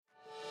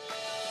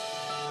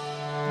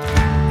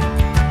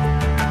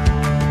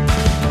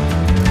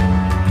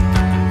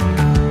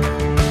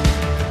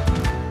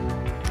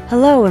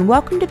Hello and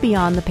welcome to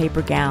Beyond the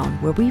Paper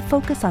Gown, where we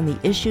focus on the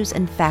issues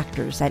and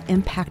factors that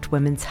impact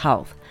women's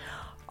health.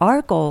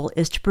 Our goal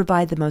is to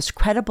provide the most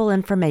credible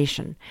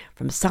information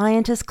from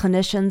scientists,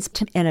 clinicians,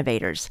 to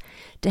innovators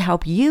to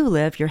help you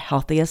live your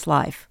healthiest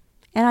life.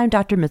 And I'm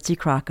Dr. Mitzi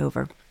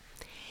Krockover.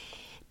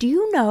 Do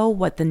you know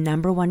what the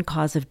number one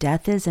cause of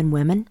death is in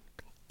women?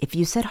 If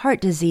you said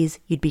heart disease,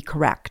 you'd be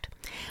correct.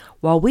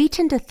 While we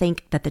tend to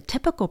think that the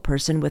typical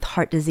person with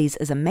heart disease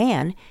is a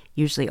man,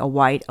 usually a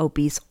white,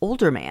 obese,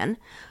 older man,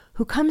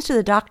 who comes to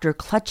the doctor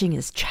clutching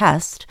his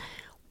chest,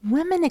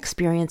 women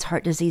experience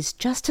heart disease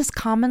just as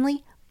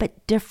commonly,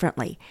 but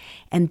differently,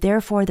 and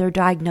therefore their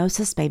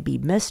diagnosis may be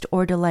missed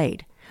or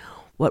delayed.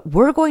 What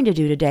we're going to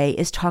do today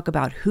is talk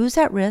about who's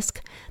at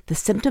risk, the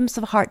symptoms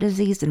of heart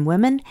disease in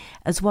women,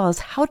 as well as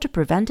how to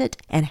prevent it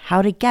and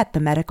how to get the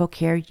medical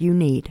care you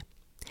need.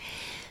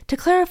 To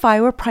clarify,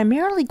 we're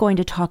primarily going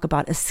to talk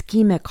about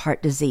ischemic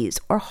heart disease,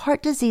 or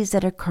heart disease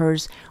that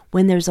occurs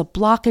when there's a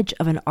blockage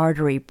of an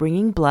artery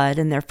bringing blood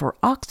and therefore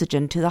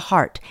oxygen to the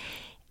heart,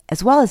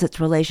 as well as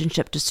its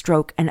relationship to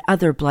stroke and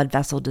other blood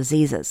vessel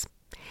diseases.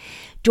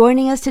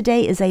 Joining us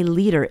today is a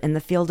leader in the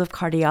field of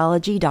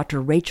cardiology, Dr.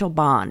 Rachel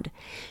Bond.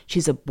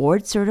 She's a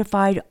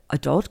board-certified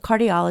adult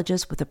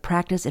cardiologist with a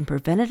practice in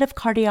preventative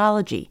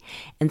cardiology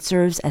and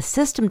serves as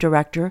system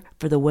director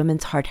for the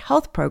Women's Heart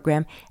Health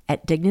Program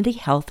at Dignity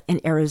Health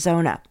in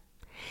Arizona.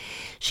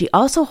 She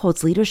also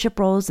holds leadership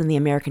roles in the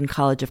American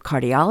College of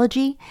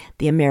Cardiology,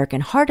 the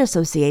American Heart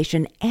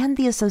Association, and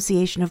the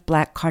Association of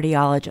Black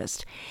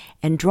Cardiologists,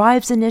 and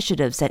drives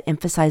initiatives that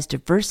emphasize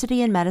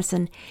diversity in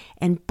medicine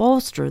and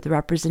bolster the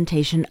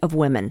representation of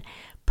women,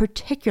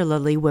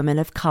 particularly women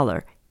of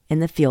color, in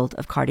the field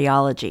of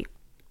cardiology.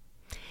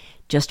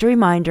 Just a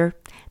reminder,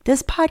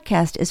 this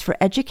podcast is for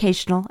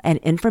educational and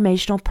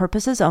informational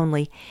purposes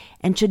only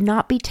and should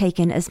not be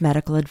taken as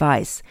medical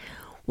advice.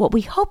 What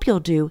we hope you'll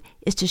do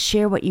is to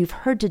share what you've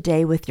heard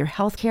today with your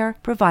healthcare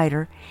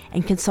provider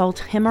and consult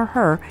him or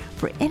her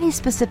for any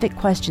specific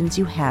questions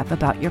you have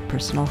about your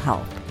personal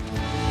health.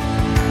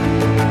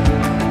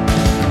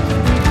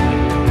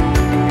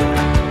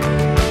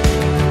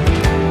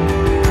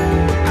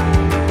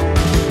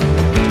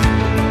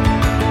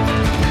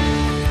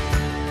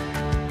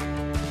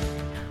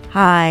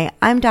 Hi,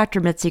 I'm Dr.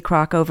 Mitzi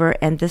Krockover,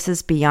 and this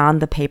is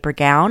Beyond the Paper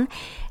Gown.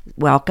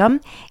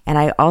 Welcome. And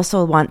I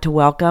also want to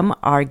welcome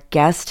our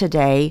guest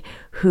today,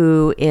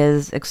 who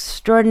is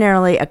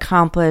extraordinarily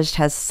accomplished,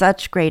 has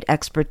such great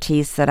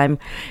expertise that I'm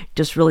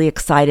just really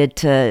excited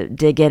to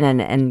dig in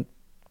and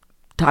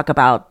talk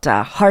about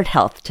heart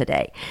health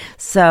today.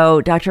 So,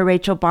 Dr.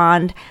 Rachel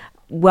Bond,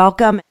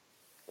 welcome.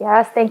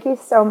 Yes, thank you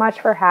so much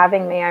for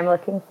having me. I'm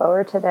looking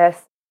forward to this.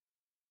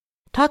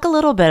 Talk a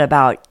little bit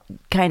about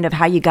kind of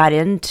how you got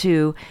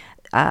into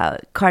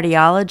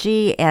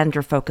cardiology and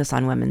your focus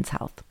on women's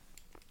health.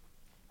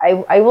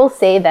 I will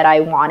say that I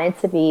wanted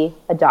to be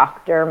a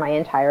doctor my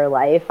entire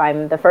life.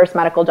 I'm the first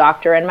medical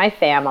doctor in my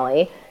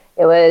family.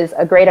 It was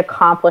a great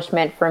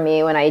accomplishment for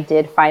me when I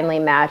did finally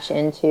match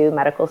into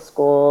medical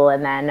school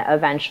and then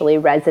eventually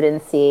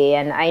residency.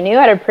 And I knew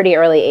at a pretty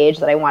early age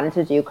that I wanted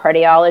to do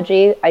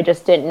cardiology. I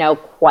just didn't know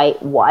quite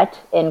what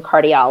in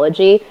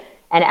cardiology.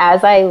 And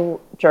as I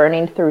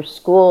journeyed through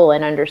school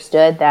and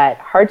understood that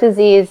heart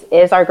disease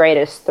is our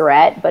greatest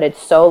threat, but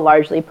it's so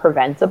largely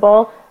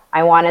preventable,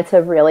 I wanted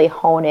to really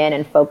hone in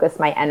and focus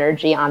my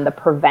energy on the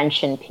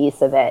prevention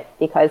piece of it,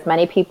 because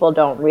many people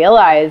don't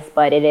realize,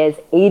 but it is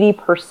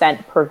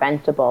 80%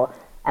 preventable.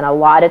 And a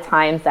lot of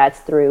times that's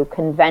through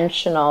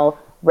conventional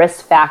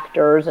risk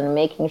factors and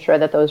making sure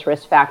that those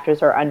risk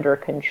factors are under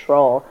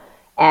control.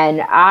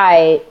 And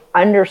I,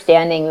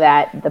 understanding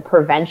that the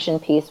prevention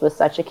piece was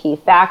such a key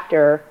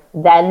factor,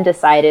 then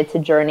decided to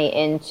journey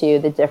into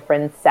the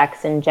different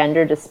sex and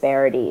gender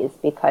disparities,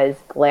 because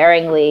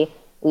glaringly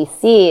we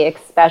see,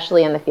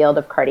 especially in the field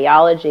of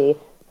cardiology,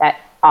 that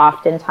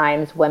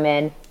oftentimes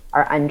women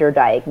are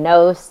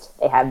underdiagnosed,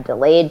 they have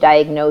delayed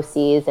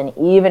diagnoses, and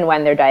even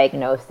when they're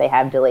diagnosed, they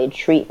have delayed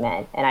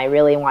treatment. And I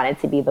really wanted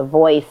to be the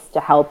voice to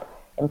help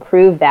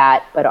improve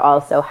that, but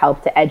also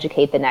help to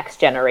educate the next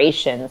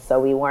generation so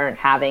we weren't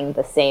having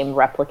the same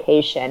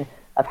replication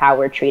of how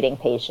we're treating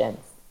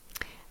patients.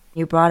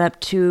 You brought up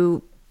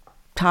two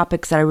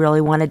topics that I really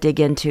want to dig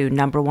into.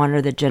 Number one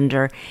are the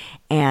gender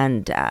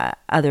and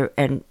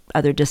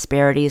other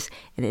disparities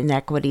and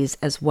inequities,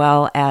 as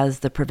well as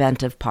the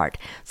preventive part.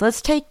 So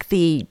let's take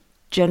the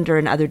gender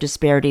and other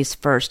disparities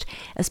first,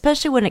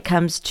 especially when it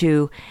comes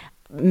to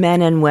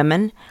men and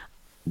women.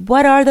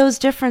 What are those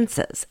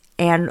differences,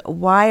 and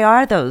why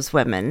are those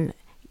women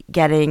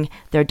getting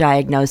their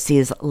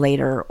diagnoses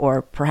later,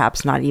 or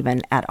perhaps not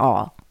even at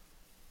all?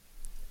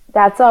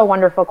 That's a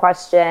wonderful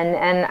question,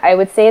 and I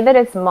would say that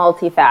it's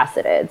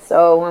multifaceted.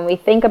 So when we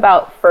think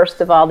about,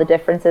 first of all, the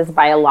differences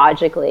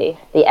biologically,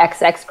 the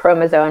XX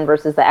chromosome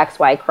versus the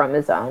XY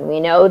chromosome, we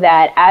know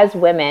that as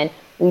women,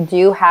 we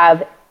do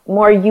have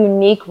more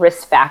unique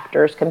risk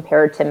factors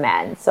compared to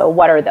men. So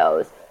what are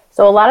those?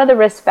 So a lot of the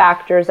risk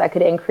factors that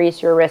could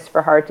increase your risk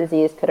for heart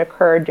disease could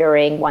occur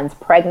during one's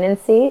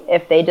pregnancy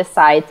if they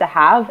decide to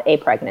have a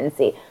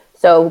pregnancy.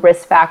 So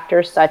risk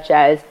factors such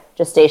as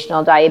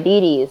gestational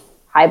diabetes,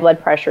 high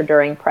blood pressure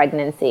during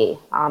pregnancy,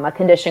 a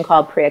condition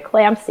called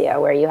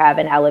preeclampsia, where you have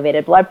an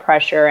elevated blood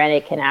pressure and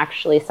it can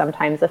actually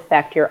sometimes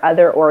affect your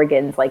other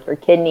organs like your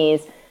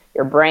kidneys,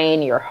 your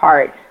brain, your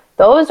heart.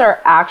 Those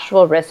are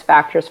actual risk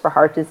factors for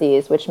heart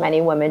disease, which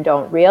many women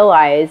don't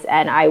realize.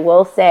 And I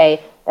will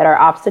say that our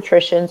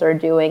obstetricians are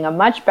doing a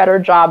much better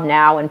job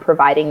now in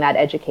providing that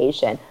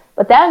education.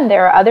 But then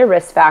there are other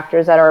risk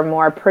factors that are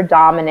more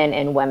predominant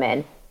in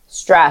women: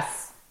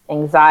 stress,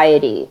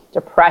 anxiety,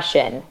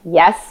 depression.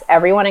 Yes,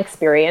 everyone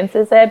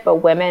experiences it,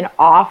 but women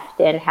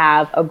often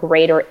have a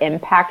greater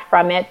impact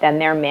from it than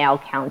their male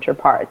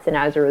counterparts. And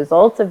as a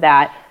result of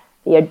that,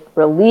 the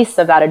release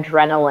of that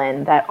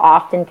adrenaline that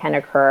often can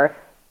occur,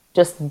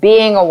 just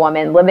being a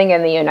woman living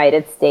in the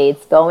United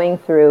States, going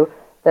through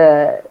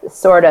the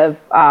sort of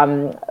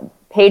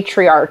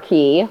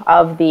patriarchy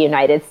of the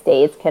United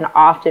States, can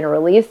often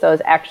release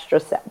those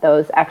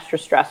extra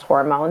stress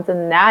hormones,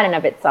 and that in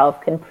of itself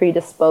can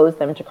predispose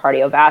them to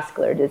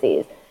cardiovascular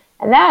disease.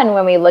 And then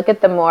when we look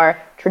at the more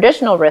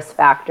traditional risk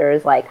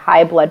factors like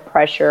high blood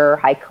pressure,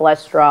 high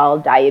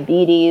cholesterol,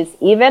 diabetes,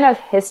 even a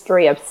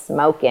history of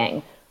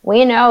smoking,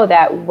 we know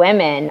that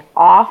women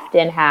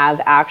often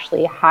have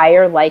actually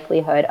higher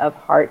likelihood of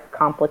heart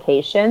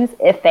complications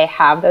if they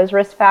have those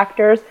risk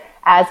factors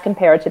as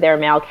compared to their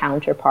male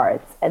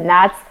counterparts. And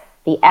that's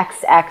the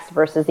XX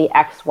versus the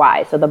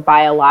XY, so the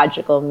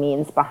biological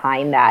means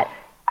behind that.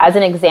 As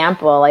an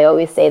example, I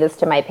always say this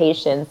to my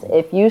patients: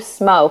 if you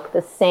smoke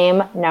the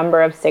same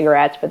number of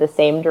cigarettes for the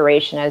same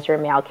duration as your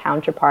male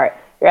counterpart,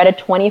 you're at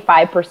a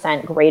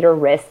 25% greater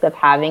risk of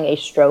having a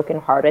stroke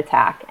and heart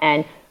attack.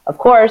 And of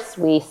course,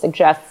 we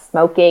suggest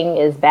smoking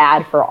is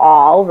bad for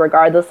all,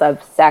 regardless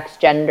of sex,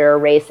 gender,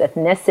 race,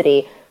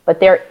 ethnicity. But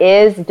there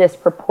is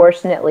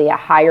disproportionately a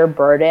higher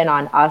burden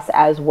on us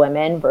as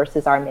women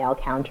versus our male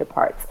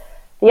counterparts.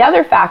 The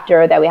other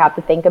factor that we have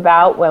to think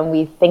about when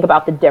we think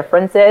about the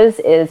differences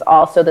is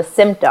also the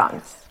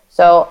symptoms.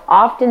 So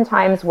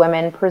oftentimes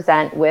women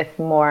present with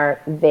more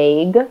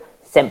vague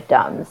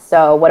symptoms.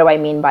 So what do I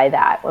mean by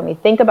that? When we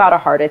think about a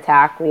heart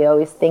attack, we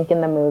always think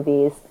in the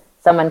movies,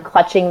 someone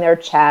clutching their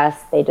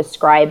chest. They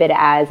describe it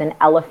as an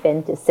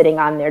elephant is sitting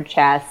on their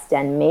chest,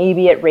 and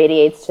maybe it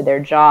radiates to their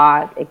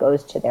jaw, it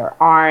goes to their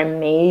arm,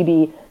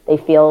 maybe they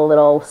feel a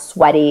little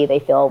sweaty, they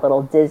feel a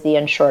little dizzy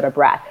and short of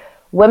breath.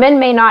 Women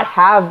may not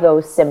have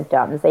those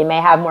symptoms. They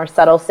may have more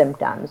subtle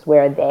symptoms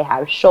where they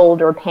have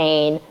shoulder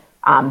pain,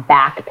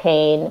 back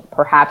pain,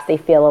 perhaps they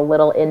feel a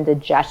little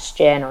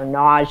indigestion or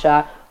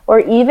nausea, or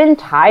even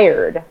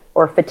tired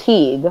or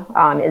fatigue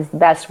is the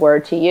best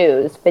word to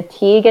use.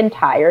 Fatigue and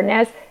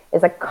tiredness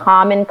is a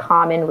common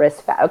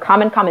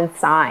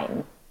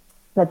sign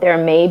that there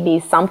may be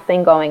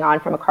something going on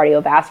from a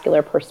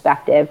cardiovascular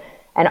perspective.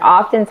 And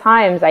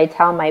oftentimes I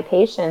tell my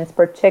patients,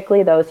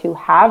 particularly those who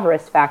have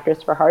risk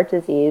factors for heart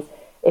disease,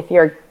 if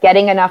you're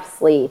getting enough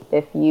sleep,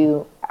 if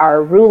you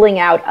are ruling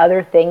out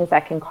other things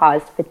that can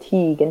cause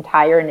fatigue and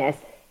tiredness,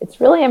 it's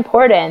really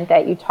important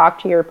that you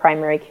talk to your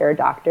primary care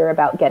doctor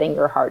about getting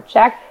your heart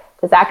checked,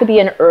 because that could be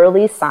an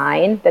early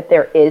sign that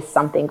there is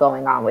something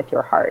going on with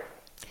your heart.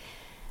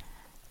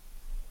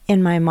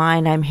 In my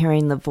mind, I'm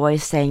hearing the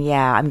voice saying,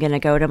 yeah, I'm going to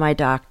go to my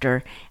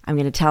doctor. I'm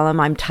going to tell him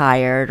I'm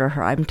tired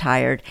or I'm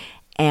tired,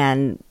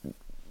 and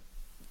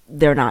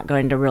they're not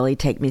going to really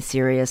take me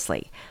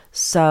seriously.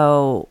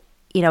 So,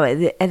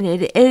 it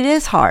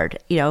is hard,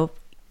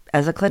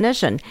 as a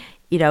clinician,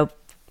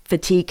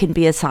 fatigue can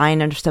be a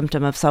sign and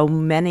symptom of so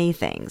many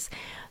things.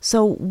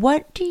 So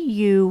what do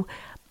you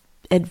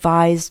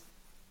advise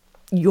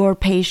your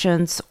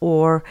patients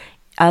or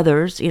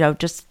others,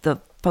 just the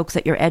folks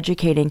that you're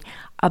educating,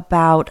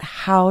 about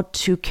how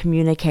to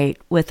communicate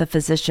with a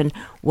physician,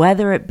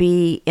 whether it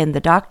be in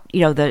the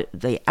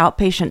the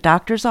outpatient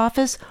doctor's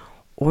office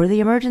or the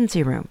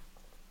emergency room?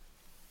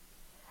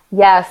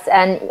 Yes,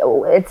 and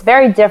it's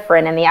very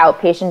different in the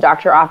outpatient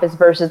doctor office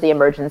versus the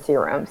emergency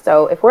room.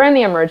 So if we're in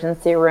the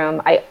emergency room,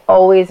 I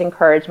always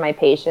encourage my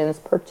patients,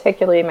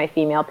 particularly my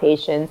female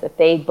patients, if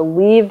they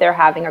believe they're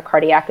having a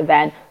cardiac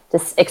event,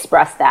 to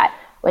express that.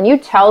 When you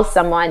tell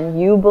someone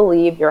you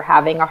believe you're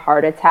having a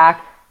heart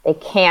attack, they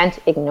can't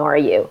ignore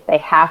you. They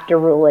have to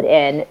rule it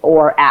in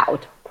or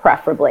out,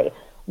 preferably.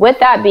 With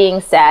that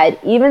being said,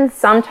 even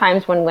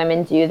sometimes when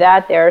women do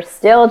that, there are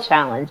still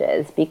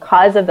challenges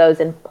because of those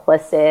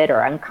implicit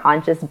or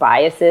unconscious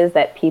biases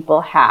that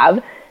people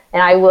have.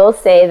 And I will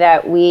say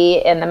that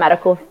we in the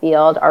medical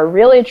field are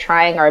really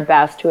trying our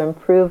best to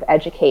improve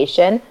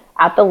education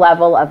at the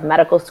level of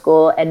medical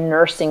school and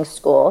nursing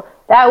school.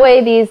 That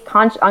way these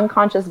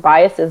unconscious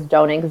biases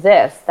don't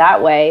exist.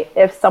 That way,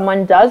 if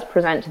someone does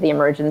present to the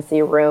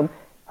emergency room,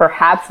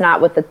 perhaps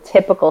not with the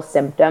typical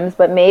symptoms,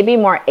 but maybe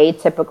more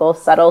atypical,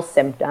 subtle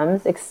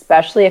symptoms,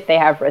 especially if they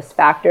have risk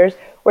factors,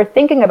 we're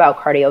thinking about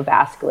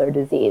cardiovascular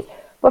disease.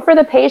 But for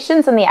the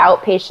patients in the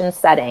outpatient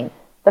setting,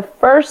 the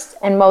first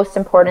and most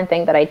important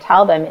thing that I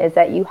tell them is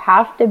that you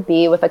have to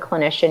be with a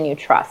clinician you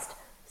trust,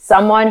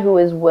 someone who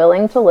is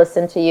willing to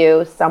listen to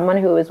you, someone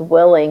who is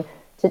willing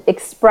to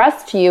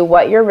express to you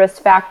what your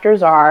risk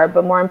factors are,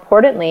 but more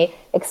importantly,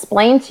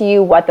 explain to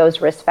you what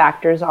those risk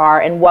factors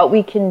are and what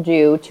we can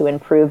do to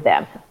improve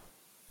them.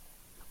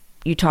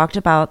 You talked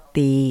about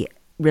the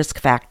risk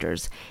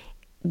factors.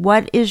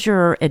 What is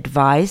your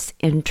advice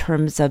in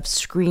terms of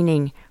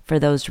screening for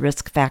those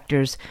risk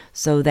factors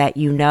so that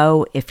you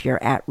know if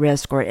you're at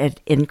risk or at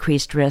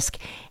increased risk?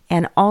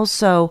 And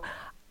also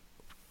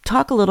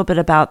talk a little bit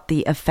about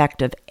the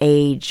effect of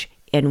age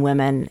in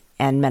women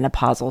and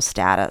menopausal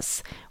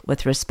status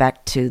with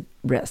respect to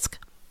risk.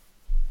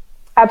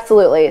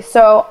 Absolutely.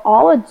 So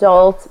all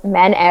adults,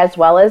 men as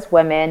well as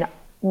women,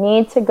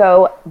 need to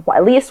go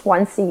at least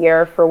once a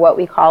year for what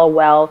we call a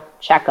well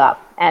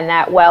checkup. And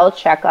that well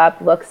checkup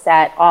looks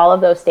at all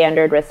of those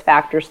standard risk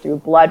factors through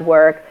blood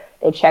work.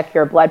 They check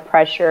your blood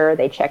pressure,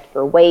 they check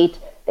your weight,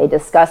 they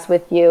discuss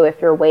with you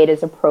if your weight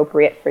is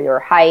appropriate for your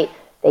height.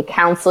 They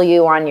counsel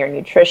you on your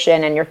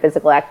nutrition and your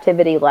physical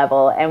activity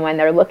level. And when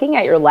they're looking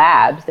at your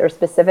labs, they're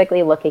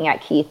specifically looking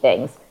at key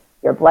things: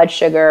 your blood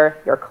sugar,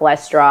 your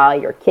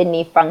cholesterol, your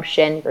kidney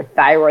function, your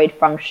thyroid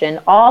function,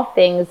 all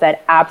things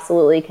that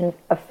absolutely can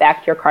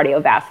affect your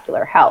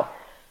cardiovascular health.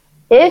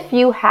 If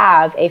you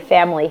have a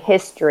family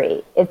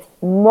history, it's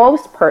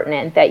most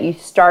pertinent that you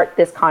start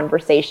this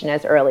conversation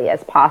as early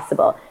as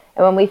possible.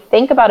 And when we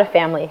think about a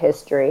family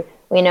history,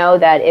 we know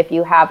that if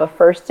you have a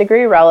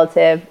first-degree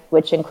relative,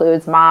 which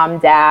includes mom,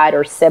 dad,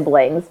 or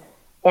siblings,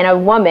 in a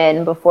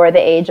woman before the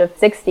age of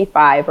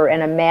 65 or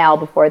in a male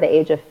before the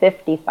age of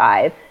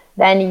 55,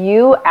 then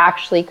you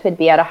actually could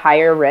be at a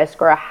higher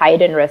risk or a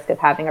heightened risk of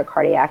having a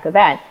cardiac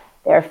event.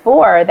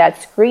 Therefore,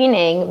 that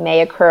screening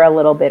may occur a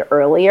little bit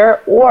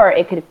earlier, or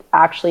it could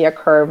actually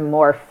occur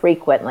more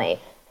frequently.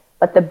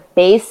 But the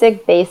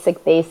basic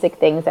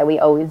things that we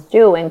always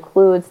do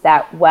includes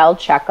that well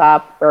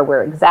checkup where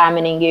we're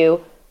examining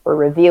you, we're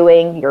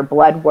reviewing your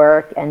blood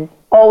work, and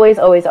always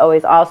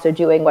also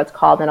doing what's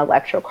called an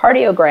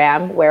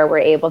electrocardiogram, where we're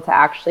able to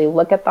actually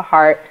look at the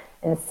heart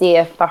and see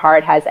if the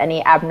heart has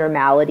any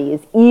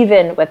abnormalities,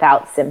 even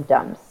without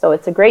symptoms. So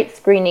it's a great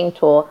screening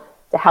tool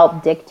to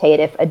help dictate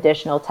if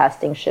additional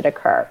testing should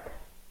occur.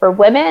 For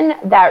women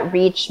that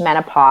reach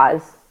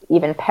menopause,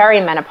 even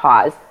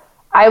perimenopause,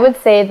 I would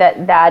say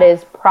that that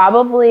is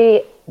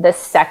probably the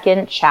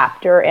second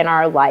chapter in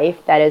our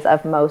life that is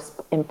of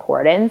most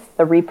importance.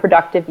 The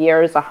reproductive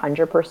years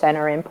 100%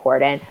 are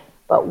important,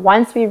 but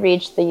once we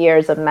reach the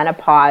years of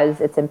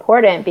menopause, it's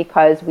important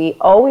because we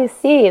always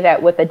see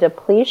that with a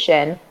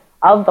depletion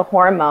of the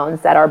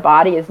hormones that our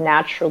body is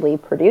naturally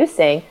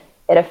producing,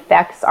 it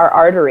affects our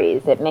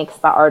arteries. It makes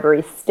the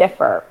arteries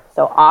stiffer.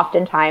 So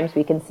oftentimes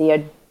we can see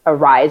a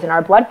rise in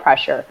our blood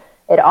pressure.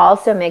 It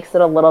also makes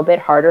it a little bit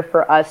harder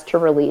for us to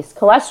release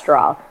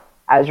cholesterol.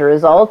 As a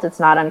result, it's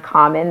not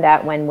uncommon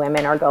that when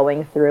women are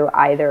going through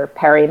either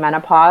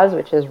perimenopause,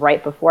 which is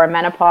right before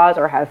menopause,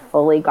 or have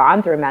fully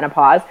gone through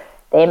menopause,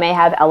 they may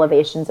have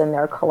elevations in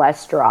their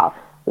cholesterol.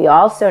 We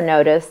also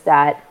notice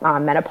that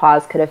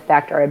menopause could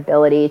affect our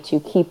ability to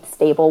keep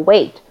stable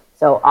weight.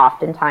 So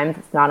oftentimes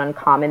it's not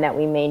uncommon that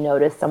we may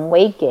notice some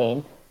weight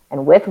gain.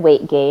 And with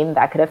weight gain,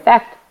 that could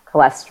affect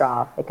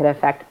cholesterol. It could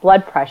affect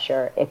blood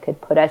pressure. It could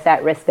put us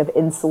at risk of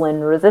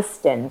insulin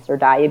resistance or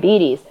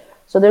diabetes.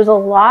 So there's a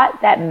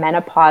lot that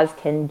menopause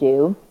can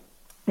do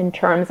in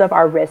terms of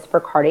our risk for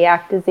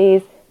cardiac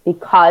disease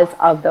because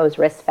of those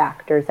risk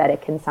factors that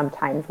it can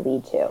sometimes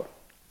lead to.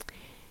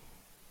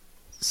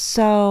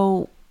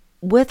 So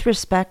with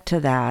respect to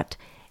that,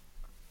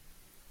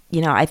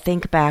 I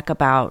think back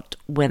about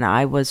when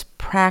I was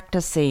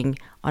practicing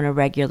on a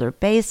regular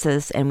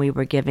basis and we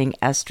were giving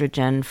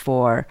estrogen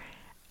for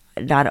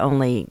not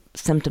only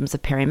symptoms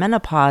of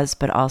perimenopause,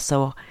 but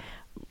also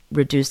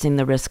reducing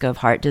the risk of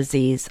heart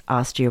disease,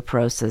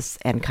 osteoporosis,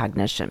 and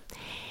cognition.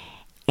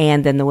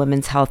 And then the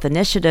Women's Health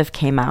Initiative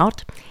came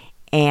out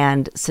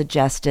and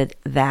suggested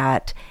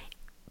that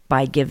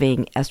by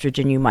giving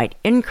estrogen, you might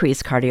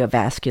increase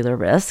cardiovascular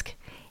risk.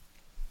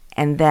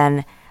 And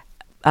then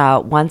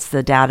once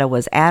the data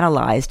was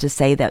analyzed, to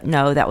say that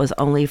no, that was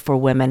only for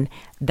women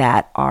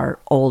that are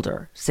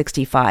older,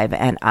 65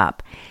 and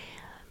up.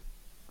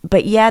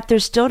 But yet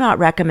there's still not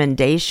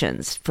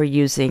recommendations for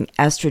using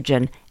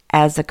estrogen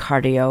as a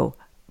cardiovascular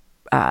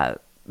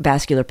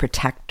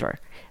protector.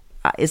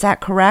 Is that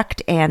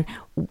correct? And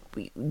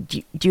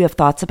do you have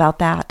thoughts about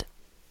that?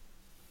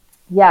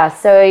 Yeah,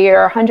 so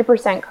you're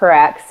 100%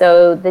 correct.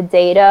 So the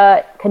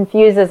data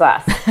confuses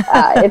us.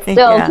 It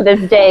still to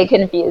this day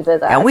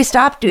confuses us. And we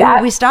stopped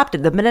it. We stopped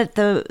it. The minute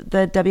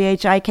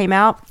the WHI came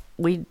out,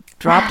 we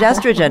dropped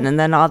estrogen, and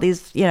then all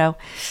these,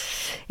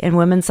 and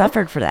women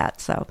suffered for that.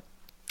 So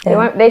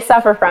they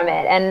suffer from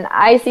it. And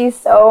I see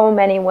so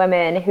many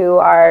women who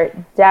are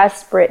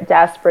desperate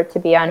to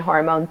be on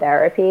hormone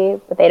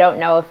therapy, but they don't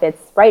know if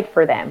it's right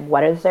for them.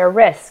 What is their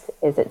risk?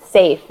 Is it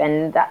safe?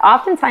 And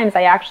oftentimes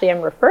I actually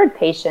am referred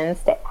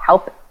patients to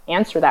help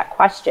answer that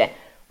question.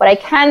 What I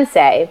can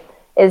say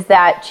is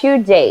that to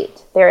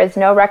date, there is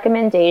no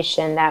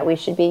recommendation that we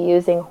should be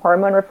using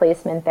hormone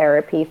replacement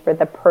therapy for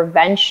the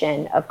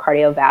prevention of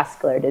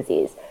cardiovascular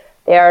disease.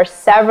 There are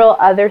several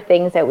other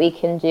things that we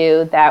can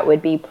do that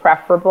would be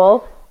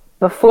preferable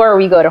before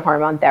we go to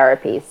hormone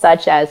therapy,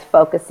 such as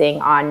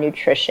focusing on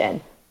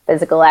nutrition,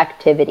 physical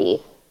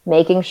activity,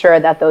 making sure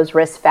that those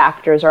risk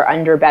factors are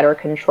under better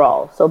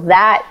control. So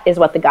that is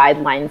what the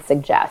guidelines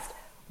suggest.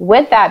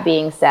 With that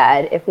being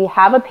said, if we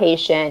have a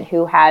patient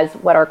who has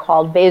what are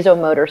called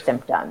vasomotor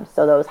symptoms,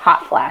 so those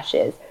hot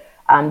flashes,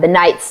 the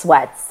night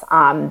sweats,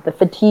 the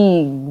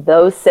fatigue,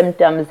 those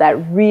symptoms that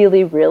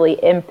really,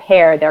 really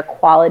impair their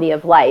quality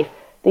of life,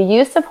 the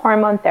use of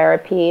hormone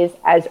therapies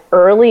as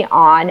early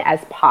on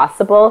as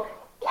possible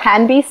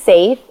can be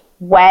safe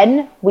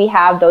when we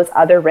have those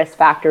other risk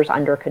factors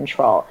under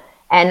control.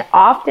 And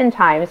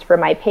oftentimes for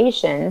my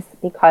patients,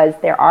 because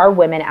there are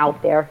women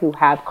out there who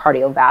have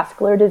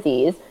cardiovascular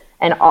disease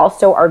and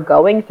also are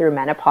going through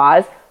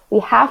menopause, we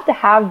have to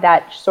have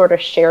that sort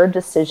of shared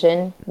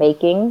decision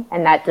making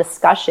and that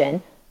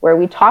discussion where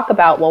we talk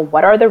about, well,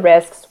 what are the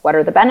risks? What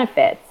are the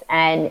benefits?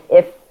 And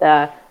if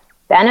the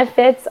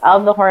benefits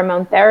of the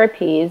hormone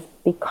therapies,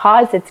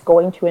 because it's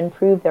going to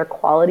improve their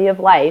quality of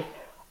life,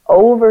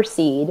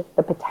 oversee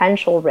the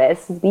potential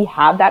risks, we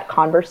have that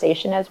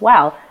conversation as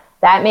well.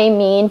 That may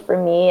mean for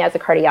me as a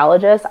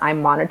cardiologist,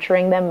 I'm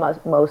monitoring them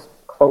most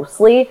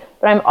closely,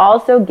 but I'm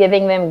also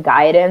giving them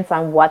guidance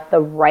on what the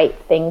right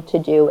thing to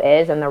do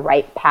is and the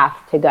right path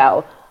to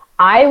go.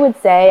 I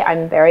would say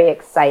I'm very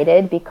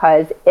excited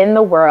because in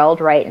the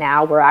world right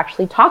now, we're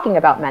actually talking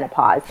about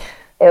menopause.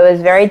 It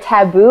was very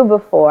taboo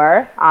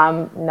before.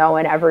 No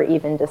one ever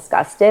even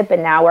discussed it, but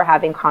now we're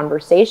having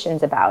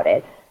conversations about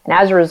it. And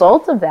as a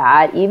result of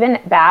that, even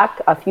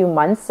back a few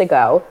months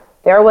ago,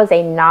 there was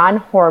a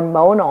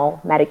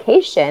non-hormonal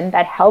medication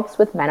that helps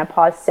with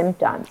menopause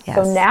symptoms. Yes.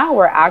 So now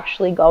we're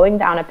actually going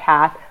down a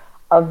path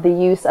of the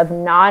use of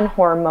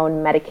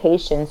non-hormone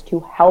medications to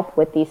help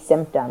with these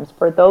symptoms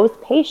for those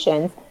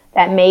patients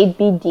that may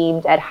be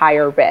deemed at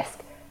higher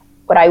risk.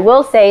 What I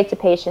will say to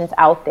patients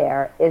out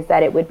there is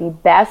that it would be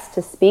best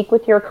to speak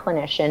with your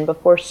clinician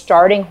before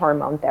starting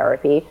hormone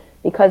therapy,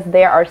 because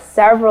there are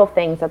several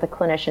things that the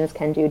clinicians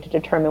can do to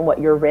determine what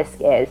your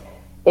risk is.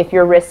 If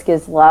your risk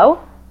is low,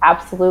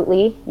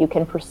 absolutely, you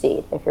can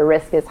proceed. If your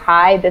risk is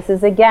high, this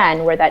is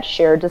again where that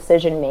shared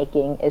decision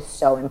making is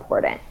so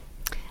important.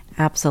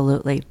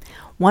 Absolutely.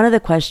 One of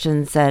the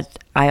questions that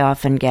I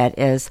often get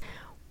is,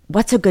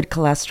 what's a good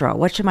cholesterol?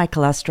 What should my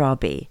cholesterol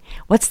be?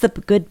 What's the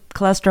good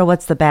cholesterol?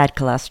 What's the bad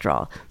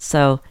cholesterol?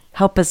 So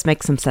help us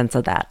make some sense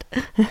of that.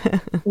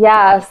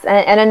 Yes.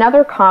 And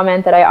another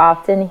comment that I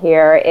often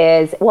hear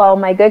is, well,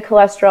 my good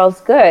cholesterol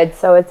is good,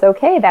 so it's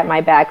okay that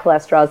my bad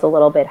cholesterol is a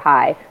little bit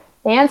high.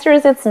 The answer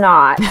is it's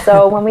not.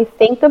 So when we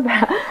think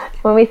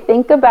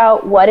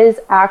about what is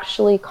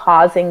actually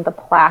causing the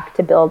plaque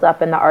to build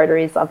up in the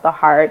arteries of the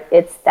heart,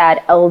 it's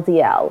that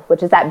LDL,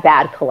 which is that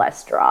bad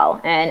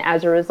cholesterol. And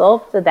as a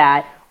result of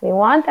that, we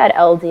want that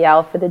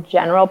LDL for the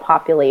general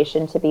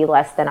population to be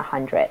less than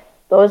 100.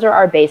 Those are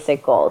our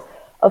basic goals.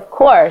 Of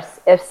course,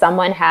 if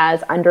someone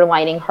has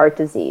underlying heart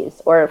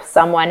disease, or if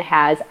someone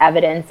has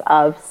evidence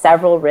of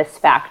several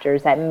risk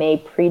factors that may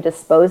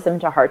predispose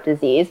them to heart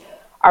disease,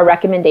 our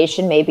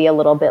recommendation may be a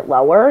little bit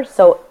lower.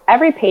 So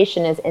every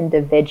patient is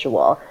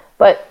individual.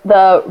 But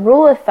the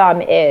rule of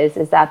thumb is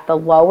that the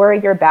lower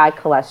your bad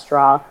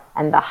cholesterol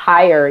and the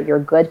higher your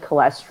good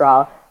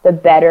cholesterol, the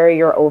better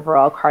your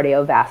overall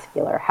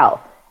cardiovascular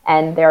health.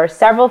 And there are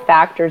several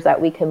factors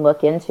that we can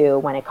look into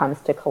when it comes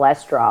to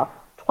cholesterol.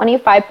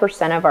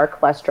 25% of our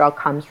cholesterol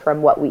comes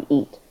from what we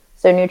eat.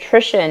 So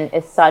nutrition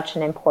is such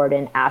an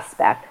important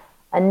aspect.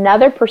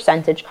 Another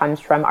percentage comes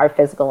from our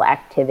physical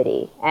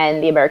activity.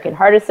 And the American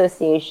Heart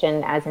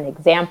Association, as an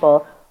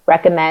example,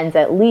 recommends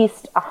at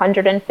least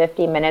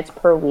 150 minutes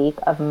per week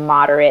of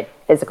moderate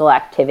physical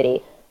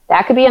activity.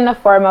 That could be in the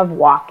form of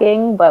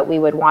walking, but we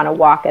would want to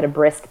walk at a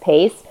brisk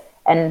pace.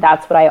 And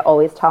that's what I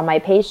always tell my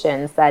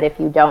patients, that if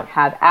you don't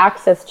have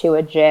access to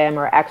a gym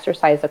or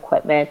exercise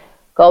equipment,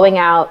 going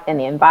out in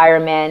the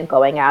environment,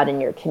 going out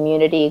in your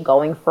community,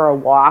 going for a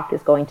walk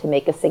is going to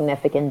make a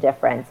significant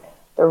difference.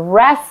 The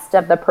rest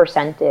of the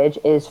percentage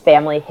is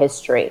family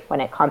history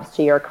when it comes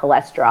to your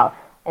cholesterol.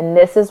 And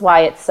this is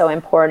why it's so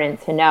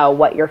important to know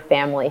what your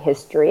family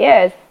history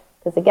is,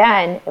 because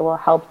again, it will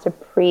help to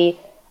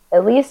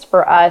at least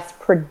for us,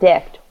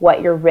 predict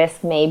what your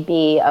risk may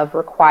be of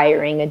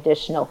requiring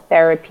additional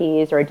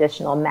therapies or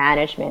additional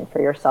management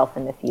for yourself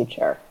in the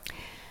future.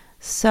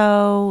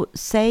 So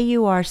say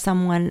you are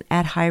someone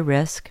at high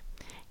risk,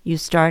 you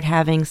start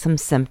having some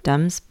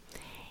symptoms,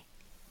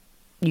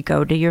 you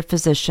go to your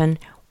physician.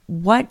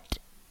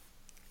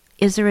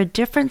 Is there a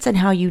difference in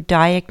how you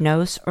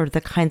diagnose or the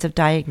kinds of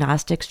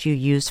diagnostics you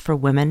use for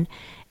women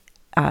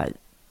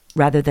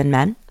rather than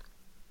men?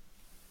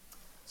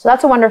 So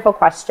that's a wonderful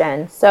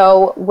question.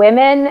 So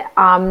women,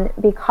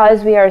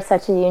 because we are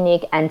such a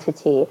unique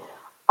entity,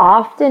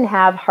 often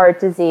have heart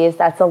disease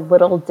that's a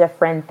little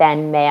different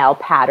than male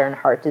pattern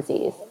heart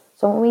disease.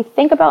 So when we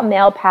think about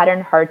male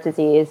pattern heart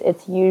disease,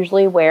 it's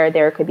usually where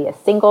there could be a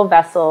single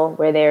vessel,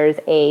 where there's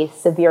a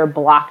severe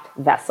blocked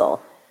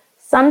vessel.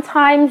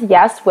 Sometimes,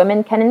 yes,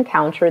 women can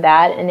encounter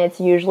that, and it's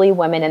usually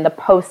women in the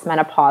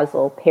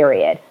postmenopausal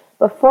period.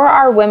 But for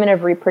our women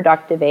of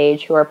reproductive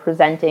age who are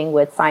presenting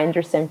with signs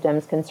or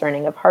symptoms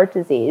concerning of heart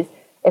disease,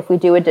 if we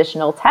do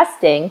additional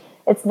testing,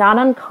 it's not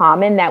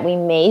uncommon that we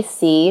may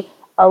see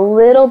a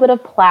little bit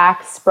of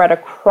plaque spread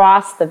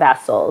across the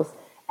vessels.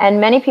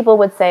 And many people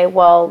would say,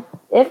 well,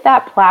 if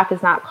that plaque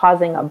is not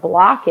causing a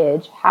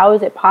blockage, how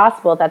is it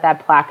possible that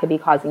that plaque could be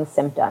causing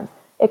symptoms?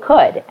 It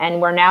could,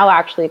 and we're now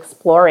actually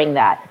exploring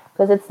that,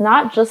 because it's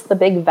not just the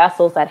big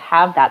vessels that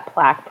have that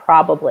plaque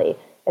probably.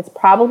 It's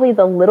probably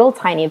the little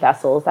tiny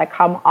vessels that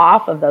come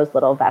off of those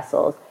little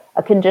vessels,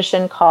 a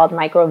condition called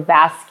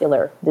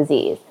microvascular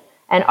disease.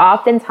 And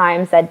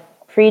oftentimes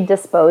that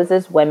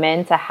predisposes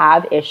women to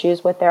have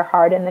issues with their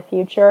heart in the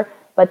future,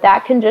 but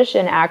that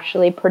condition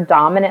actually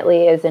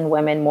predominantly is in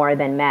women more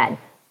than men.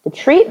 The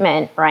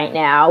treatment right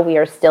now, we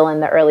are still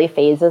in the early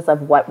phases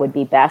of what would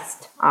be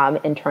best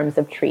in terms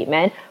of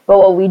treatment. But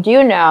what we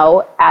do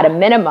know at a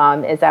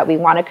minimum is that we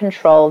want to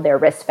control their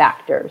risk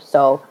factors.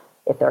 So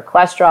if their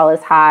cholesterol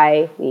is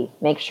high, we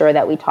make sure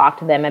that we talk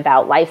to them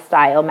about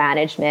lifestyle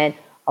management.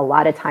 A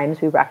lot of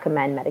times we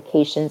recommend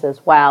medications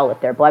as well.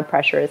 If their blood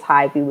pressure is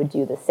high, we would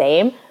do the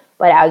same.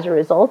 But as a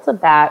result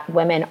of that,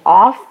 women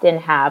often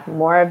have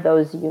more of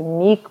those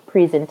unique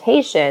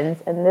presentations.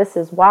 And this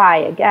is why,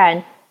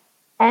 again,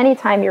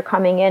 anytime you're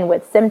coming in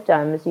with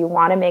symptoms, you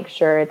want to make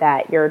sure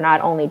that you're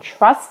not only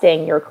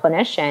trusting your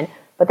clinician,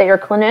 but that your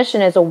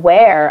clinician is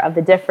aware of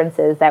the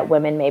differences that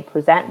women may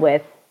present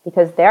with,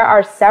 because there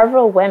are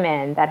several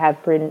women that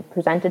have been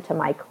presented to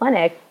my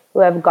clinic who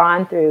have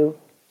gone through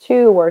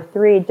 2 or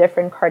 3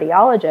 different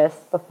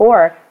cardiologists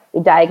before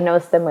we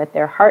diagnosed them with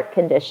their heart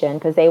condition,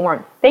 because they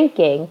weren't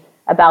thinking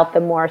about the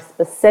more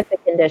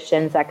specific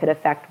conditions that could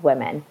affect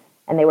women,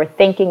 and they were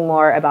thinking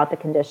more about the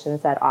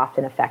conditions that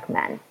often affect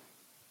men.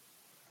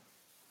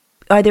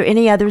 Are there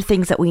any other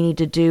things that we need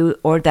to do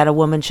or that a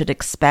woman should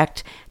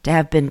expect to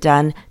have been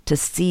done to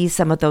see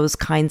some of those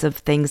kinds of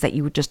things that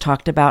you just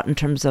talked about in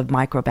terms of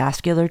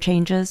microvascular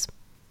changes?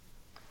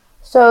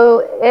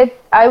 So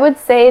I would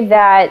say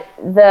that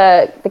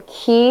the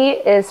key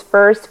is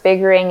first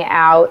figuring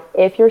out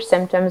if your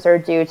symptoms are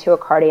due to a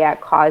cardiac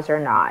cause or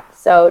not.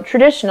 So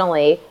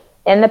traditionally,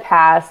 in the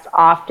past,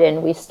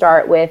 often we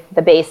start with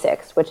the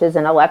basics, which is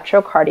an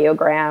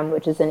electrocardiogram,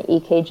 which is an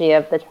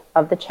EKG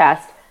of the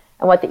chest.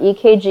 And what the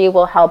EKG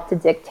will help to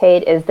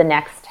dictate is the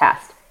next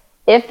test.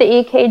 If the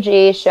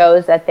EKG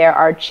shows that there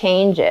are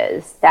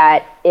changes,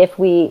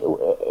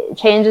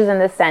 changes in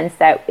the sense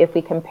that if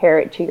we compare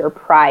it to your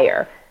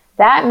prior,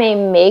 that may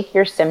make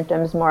your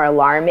symptoms more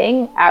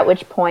alarming, at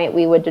which point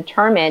we would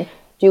determine,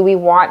 do we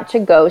want to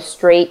go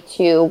straight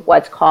to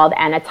what's called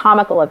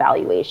anatomical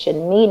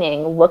evaluation,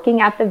 meaning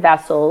looking at the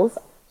vessels.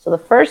 So the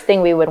first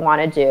thing we would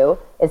want to do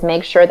is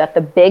make sure that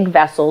the big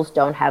vessels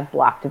don't have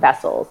blocked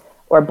vessels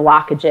or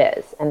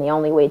blockages. And the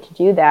only way to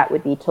do that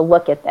would be to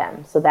look at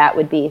them. So that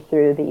would be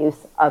through the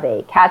use of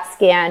a CAT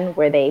scan,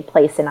 where they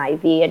place an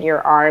IV in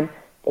your arm,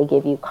 they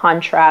give you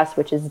contrast,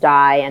 which is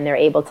dye, and they're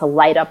able to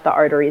light up the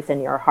arteries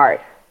in your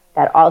heart.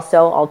 That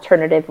also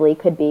alternatively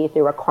could be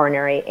through a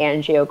coronary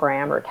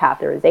angiogram or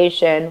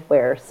catheterization,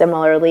 where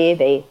similarly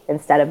they,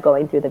 instead of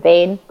going through the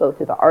vein, go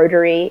through the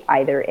artery,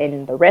 either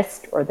in the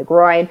wrist or the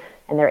groin,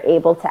 and they're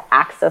able to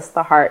access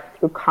the heart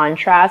through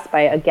contrast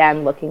by,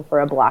 again, looking for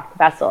a blocked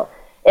vessel.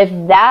 If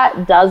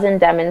that doesn't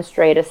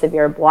demonstrate a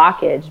severe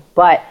blockage,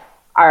 but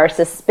our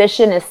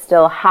suspicion is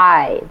still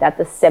high that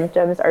the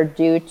symptoms are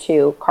due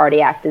to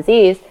cardiac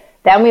disease,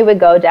 then we would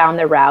go down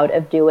the route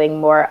of doing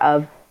more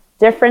of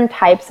different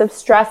types of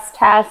stress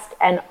tests,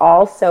 and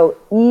also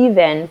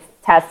even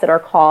tests that are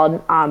called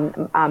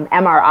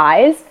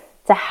MRIs,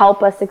 to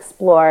help us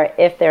explore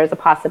if there's a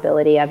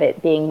possibility of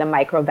it being the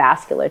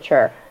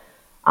microvasculature.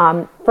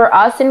 For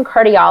us in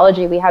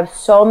cardiology, we have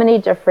so many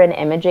different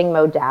imaging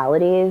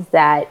modalities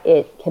that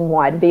it can,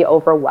 one, be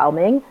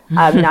overwhelming,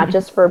 not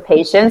just for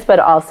patients, but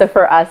also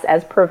for us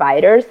as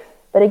providers.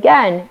 But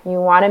again,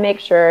 you want to make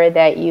sure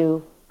that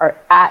you are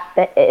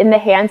in the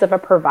hands of a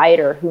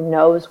provider who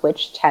knows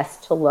which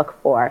test to look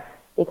for,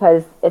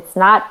 because it's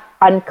not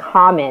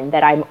uncommon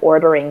that I'm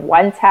ordering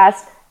one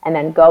test and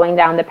then going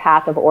down the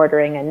path of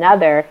ordering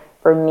another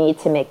for me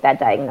to make that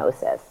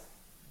diagnosis.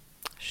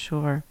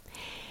 Sure.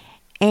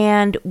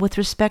 And with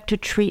respect to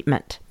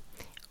treatment,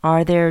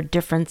 are there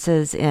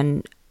differences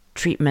in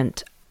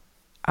treatment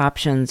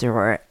options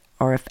or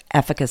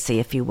efficacy,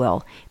 if you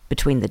will,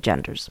 between the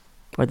genders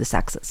or the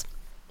sexes?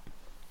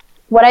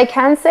 What I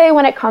can say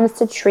when it comes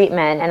to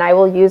treatment, and I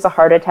will use a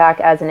heart attack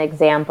as an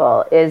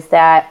example, is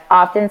that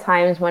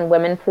oftentimes when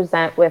women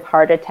present with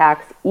heart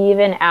attacks,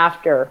 even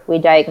after we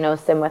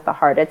diagnose them with a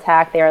heart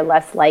attack, they are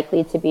less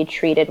likely to be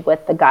treated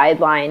with the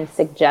guideline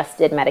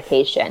suggested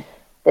medication.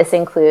 This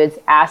includes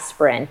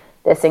aspirin.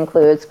 This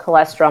includes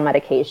cholesterol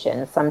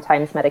medications,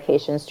 sometimes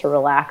medications to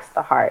relax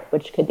the heart,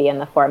 which could be in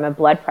the form of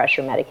blood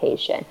pressure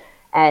medication.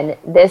 And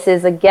this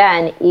is,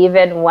 again,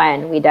 even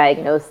when we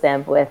diagnose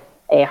them with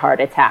a heart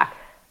attack.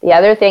 The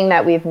other thing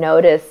that we've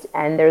noticed,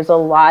 and there's a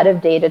lot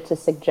of data to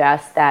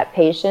suggest that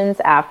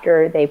patients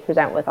after they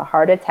present with a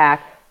heart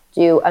attack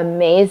do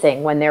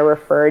amazing when they're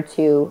referred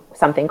to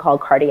something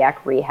called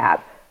cardiac rehab.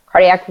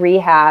 Cardiac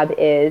rehab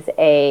is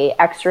an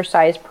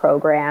exercise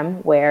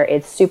program where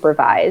it's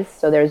supervised.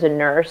 So there's a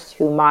nurse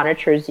who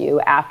monitors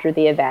you after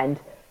the event.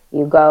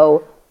 You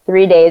go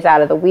 3 days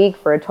out of the week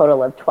for a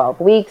total of 12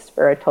 weeks,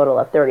 for a total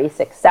of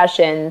 36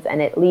 sessions,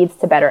 and it leads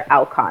to better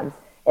outcomes.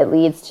 It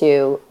leads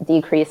to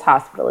decreased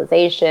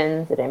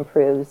hospitalizations, it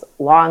improves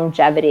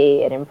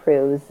longevity, it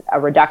improves a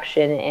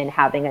reduction in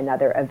having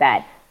another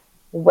event.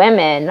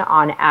 Women,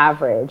 on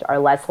average, are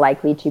less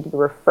likely to be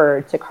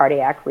referred to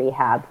cardiac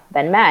rehab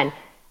than men.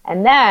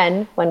 And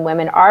then, when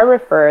women are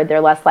referred,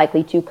 they're less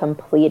likely to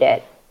complete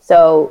it.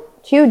 So,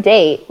 to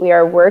date, we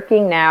are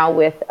working now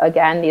with,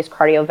 again, these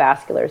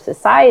cardiovascular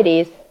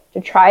societies to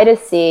try to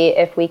see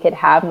if we could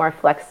have more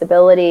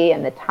flexibility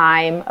in the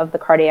time of the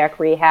cardiac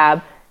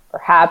rehab.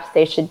 Perhaps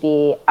they should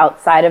be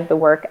outside of the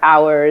work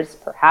hours.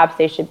 Perhaps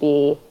they should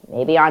be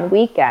maybe on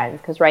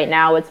weekends, because right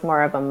now it's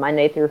more of a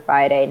Monday through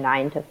Friday,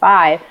 9 to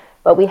 5.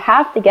 But we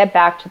have to get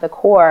back to the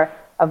core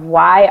of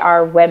why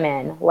are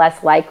women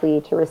less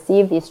likely to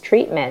receive these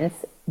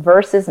treatments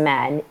versus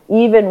men,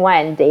 even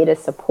when data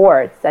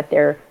supports that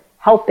they're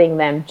helping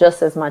them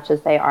just as much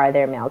as they are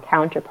their male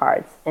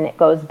counterparts. And it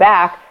goes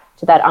back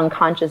to that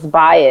unconscious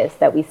bias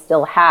that we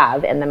still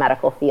have in the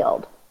medical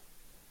field.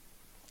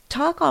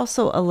 Talk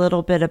also a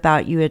little bit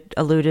about, you had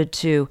alluded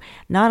to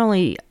not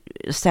only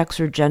sex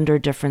or gender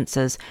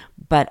differences,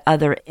 but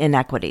other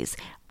inequities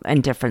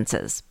and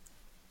differences.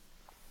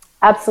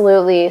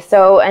 Absolutely.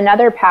 So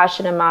another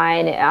passion of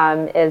mine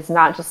is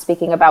not just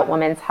speaking about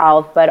women's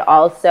health, but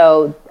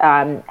also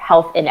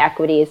health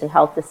inequities and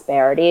health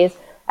disparities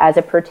as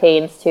it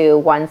pertains to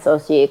one's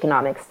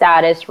socioeconomic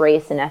status,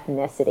 race, and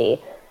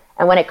ethnicity.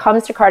 And when it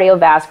comes to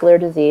cardiovascular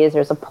disease,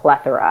 there's a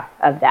plethora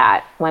of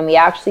that. When we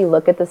actually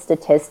look at the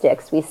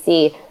statistics, we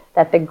see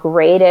that the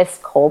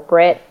greatest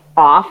culprit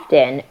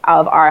often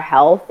of our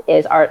health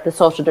is the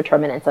social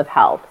determinants of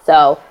health.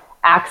 So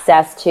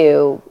access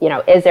to,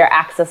 is there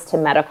access to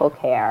medical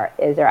care?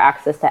 Is there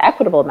access to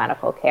equitable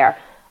medical care?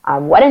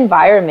 What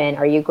environment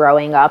are you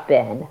growing up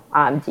in?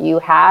 Do you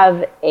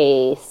have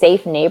a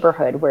safe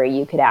neighborhood where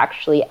you could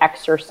actually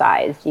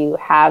exercise? Do you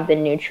have the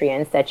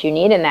nutrients that you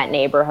need in that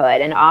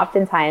neighborhood? And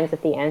oftentimes,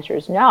 if the answer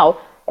is no,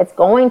 it's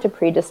going to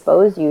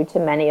predispose you to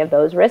many of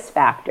those risk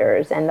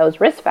factors. And those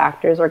risk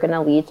factors are going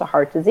to lead to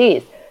heart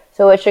disease.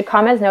 So it should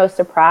come as no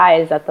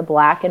surprise that the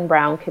Black and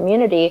Brown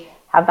community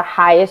have the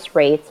highest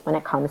rates when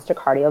it comes to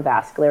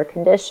cardiovascular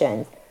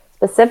conditions.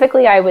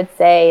 Specifically, I would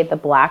say the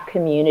Black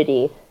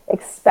community,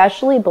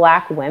 especially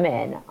Black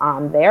women,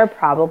 they are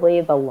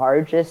probably the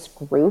largest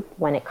group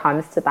when it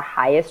comes to the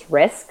highest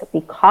risk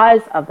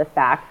because of the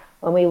fact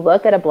when we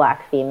look at a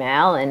Black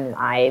female, and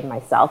I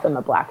myself am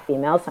a Black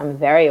female, so I'm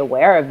very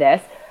aware of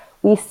this,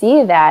 we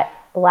see that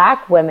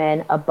Black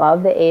women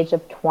above the age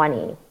of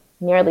 20,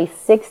 nearly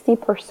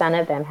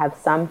 60% of them have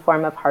some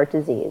form of heart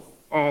disease.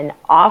 And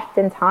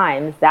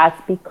oftentimes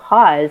that's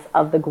because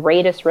of the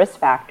greatest risk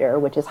factor,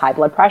 which is high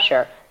blood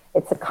pressure.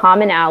 It's a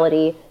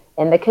commonality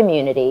in the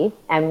community.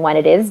 And when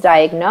it is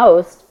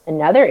diagnosed,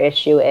 another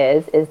issue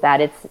is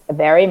that it's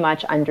very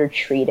much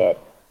undertreated.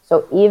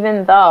 So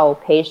even though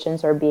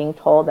patients are being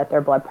told that their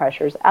blood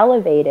pressure is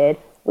elevated,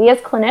 we as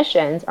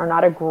clinicians are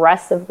not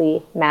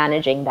aggressively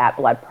managing that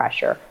blood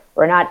pressure.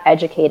 We're not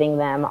educating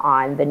them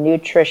on the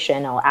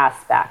nutritional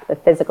aspect, the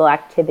physical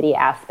activity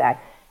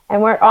aspect.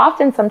 And we're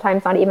often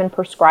sometimes not even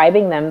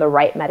prescribing them the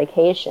right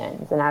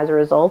medications. And as a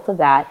result of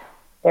that,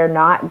 they're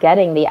not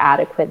getting the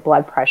adequate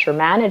blood pressure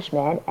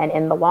management. And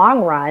in the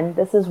long run,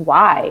 this is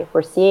why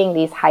we're seeing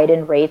these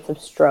heightened rates of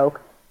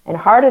stroke and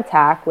heart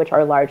attack, which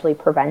are largely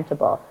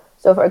preventable.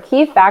 So a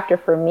key factor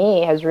for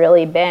me has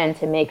really been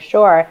to make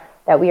sure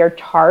that we are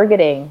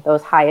targeting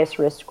those highest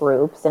risk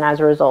groups. And as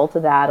a result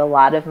of that, a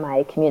lot of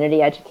my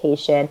community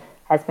education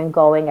has been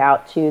going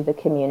out to the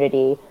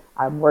community,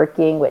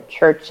 working with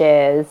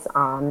churches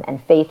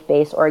and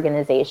faith-based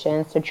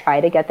organizations to try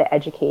to get the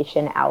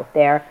education out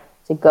there,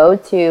 to go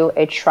to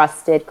a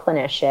trusted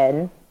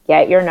clinician,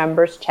 get your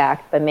numbers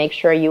checked, but make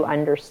sure you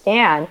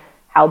understand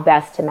how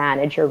best to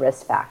manage your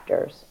risk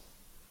factors.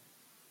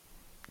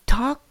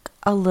 Talk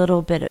a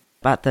little bit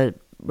about the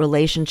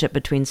relationship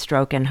between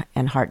stroke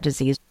and heart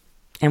disease,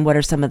 and what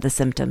are some of the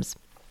symptoms?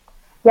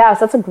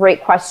 Yes, that's a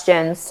great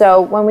question. So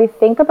when we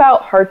think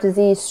about heart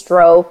disease,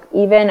 stroke,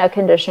 even a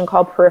condition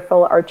called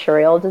peripheral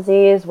arterial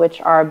disease, which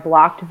are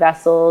blocked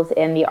vessels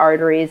in the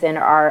arteries in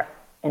our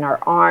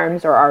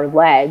arms or our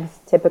legs,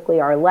 typically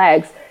our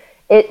legs,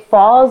 it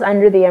falls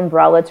under the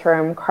umbrella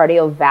term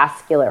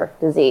cardiovascular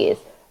disease.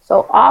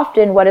 So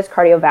often, what is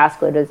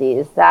cardiovascular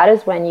disease? That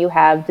is when you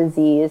have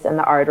disease in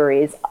the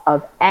arteries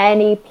of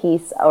any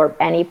piece or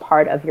any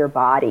part of your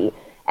body.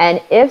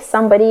 And if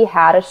somebody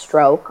had a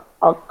stroke,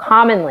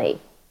 commonly,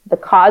 the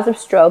cause of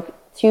stroke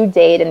to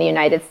date in the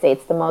United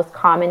States, the most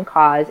common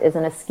cause is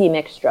an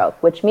ischemic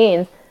stroke, which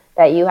means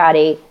that you had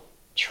a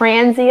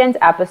transient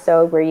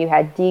episode where you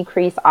had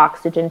decreased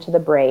oxygen to the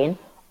brain.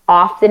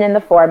 often in the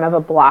form of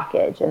a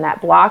blockage. And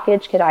that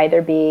blockage could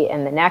either be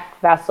in the neck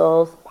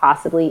vessels,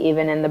 possibly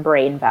even in the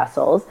brain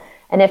vessels.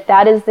 And if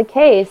that is the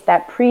case,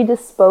 that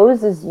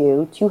predisposes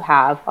you to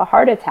have a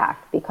heart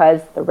attack, because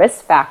the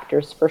risk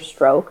factors for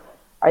stroke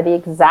are the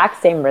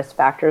exact same risk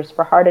factors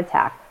for heart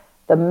attack.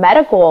 The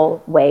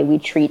medical way we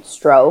treat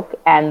stroke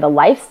and the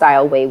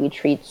lifestyle way we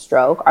treat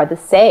stroke are the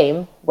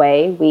same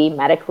way we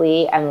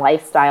medically and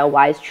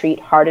lifestyle-wise treat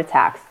heart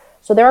attacks.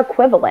 So they're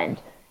equivalent.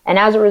 And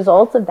as a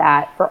result of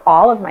that, for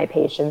all of my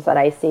patients that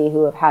I see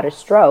who have had a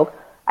stroke,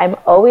 I'm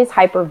always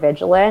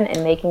hypervigilant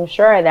in making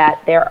sure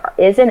that there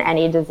isn't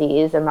any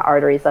disease in the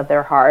arteries of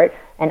their heart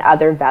and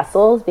other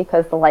vessels,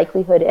 because the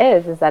likelihood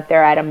is that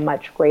they're at a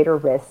much greater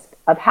risk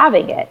of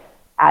having it.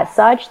 As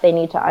such, they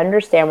need to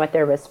understand what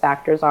their risk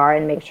factors are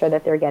and make sure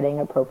that they're getting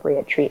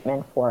appropriate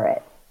treatment for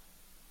it.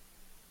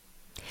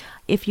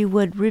 If you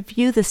would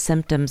review the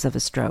symptoms of a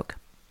stroke.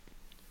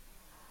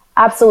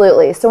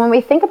 Absolutely. So when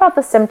we think about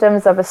the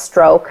symptoms of a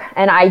stroke,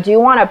 and I do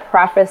want to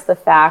preface the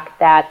fact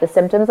that the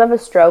symptoms of a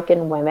stroke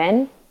in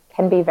women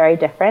can be very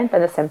different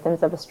than the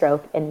symptoms of a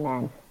stroke in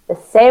men. The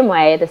same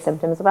way the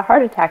symptoms of a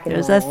heart attack in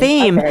women are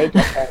very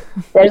different.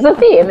 There's a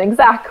theme,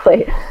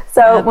 exactly.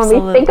 So when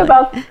we think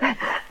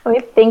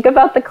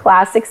about the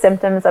classic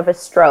symptoms of a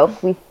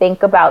stroke, we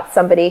think about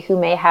somebody who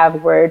may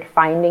have word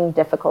finding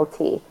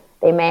difficulty.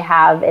 They may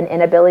have an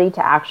inability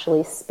to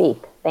actually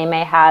speak. They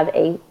may have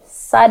a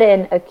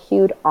sudden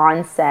acute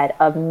onset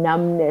of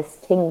numbness,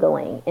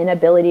 tingling,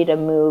 inability to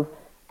move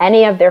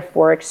any of their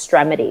four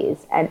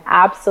extremities, and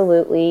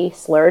absolutely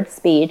slurred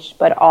speech,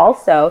 but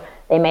also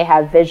they may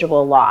have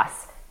visual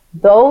loss.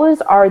 Those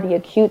are the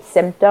acute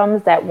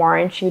symptoms that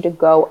warrant you to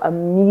go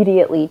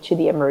immediately to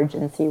the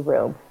emergency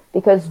room.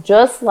 Because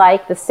just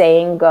like the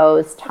saying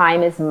goes,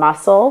 time is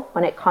muscle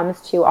when it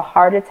comes to a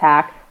heart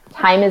attack,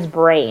 time is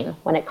brain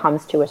when it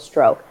comes to a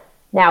stroke.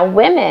 Now,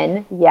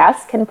 women,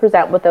 yes, can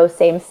present with those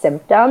same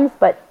symptoms,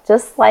 but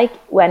just like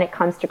when it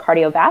comes to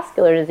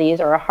cardiovascular disease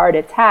or a heart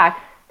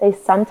attack, they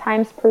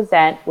sometimes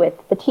present with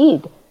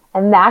fatigue.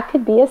 And that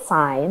could be a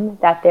sign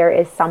that there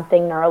is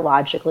something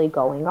neurologically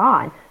going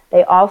on.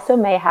 They also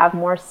may have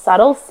more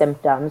subtle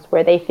symptoms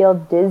where they feel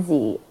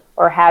dizzy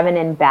or have an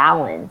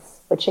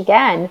imbalance, which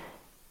again,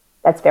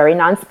 that's very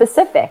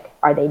nonspecific.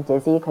 Are they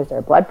dizzy because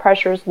their blood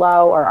pressure is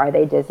low, or are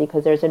they dizzy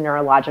because there's a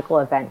neurological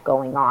event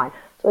going on?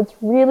 So it's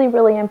really,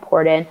 really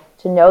important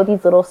to know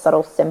these little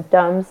subtle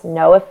symptoms,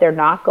 know if they're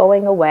not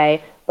going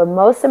away, but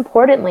most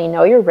importantly,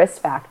 know your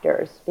risk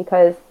factors.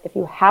 Because if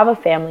you have a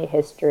family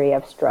history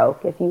of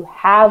stroke, if you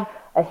have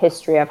a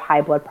history of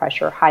high blood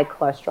pressure, high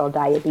cholesterol,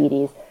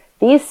 diabetes,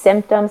 these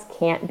symptoms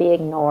can't be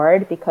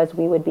ignored, because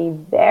we would be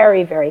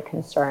very, very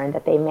concerned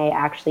that they may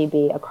actually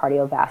be a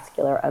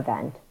cardiovascular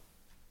event.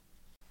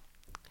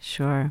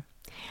 Sure.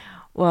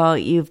 Well,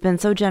 you've been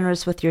so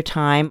generous with your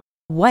time.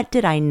 What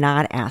did I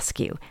not ask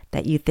you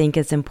that you think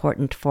is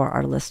important for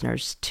our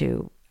listeners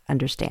to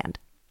understand?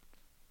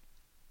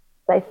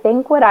 I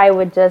think what I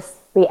would just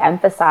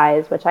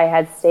re-emphasize, which I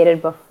had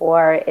stated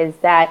before, is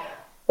that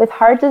with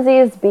heart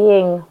disease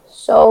being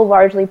so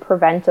largely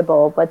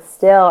preventable, but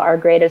still our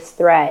greatest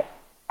threat,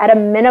 at a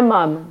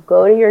minimum,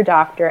 go to your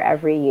doctor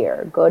every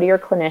year, go to your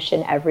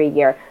clinician every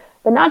year.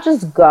 But not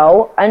just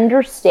go,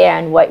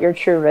 understand what your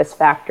true risk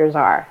factors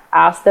are.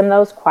 Ask them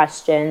those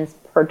questions,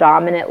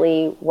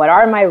 predominantly, what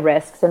are my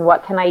risks and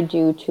what can I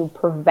do to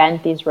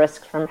prevent these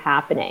risks from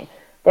happening?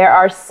 There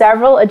are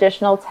several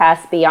additional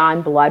tests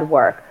beyond blood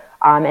work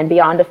and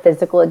beyond a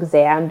physical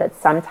exam that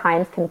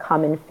sometimes can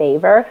come in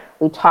favor.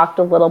 We talked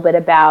a little bit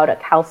about a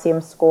calcium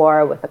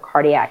score with a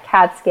cardiac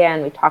CAT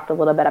scan. We talked a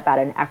little bit about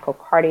an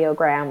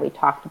echocardiogram. We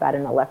talked about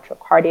an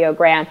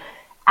electrocardiogram.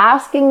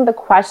 Asking the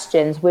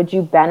questions, would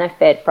you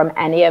benefit from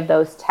any of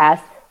those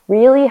tests,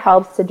 really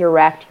helps to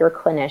direct your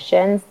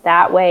clinicians.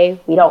 That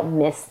way we don't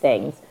miss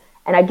things.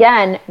 And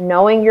again,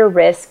 knowing your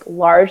risk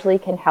largely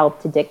can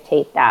help to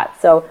dictate that.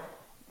 So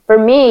for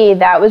me,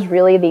 that was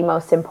really the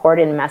most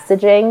important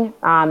messaging.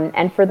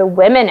 And for the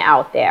women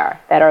out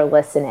there that are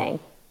listening,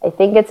 I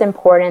think it's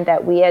important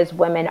that we as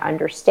women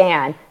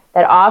understand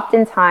that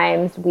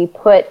oftentimes we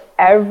put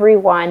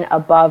everyone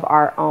above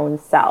our own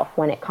self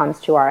when it comes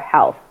to our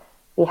health.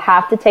 We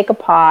have to take a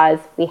pause.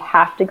 We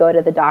have to go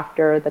to the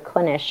doctor, the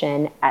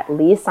clinician, at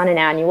least on an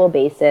annual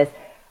basis.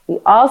 We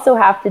also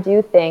have to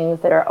do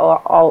things that are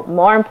all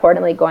more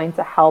importantly going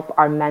to help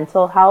our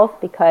mental health,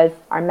 because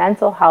our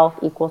mental health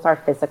equals our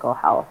physical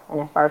health. And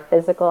if our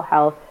physical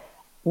health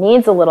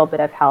needs a little bit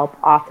of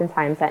help,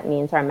 oftentimes that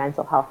means our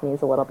mental health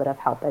needs a little bit of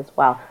help as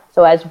well.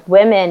 So as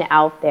women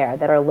out there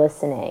that are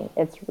listening,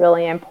 it's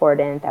really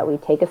important that we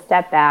take a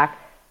step back,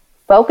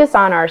 focus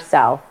on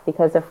ourselves,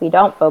 because if we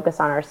don't focus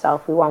on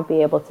ourselves, we won't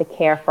be able to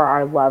care for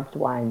our loved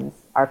ones,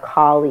 our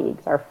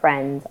colleagues, our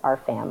friends, our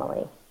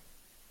family.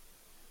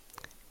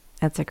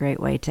 That's a great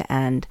way to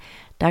end.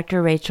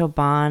 Dr. Rachel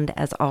Bond,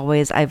 as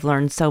always, I've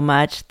learned so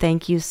much.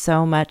 Thank you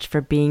so much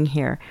for being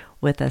here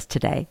with us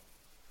today.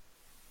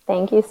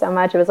 Thank you so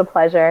much. It was a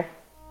pleasure.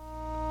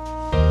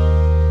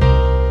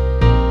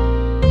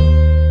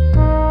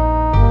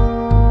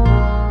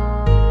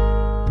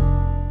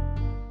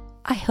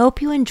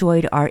 hope you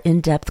enjoyed our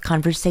in-depth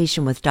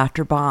conversation with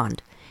Dr.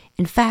 Bond.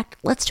 In fact,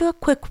 let's do a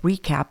quick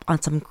recap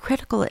on some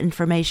critical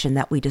information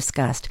that we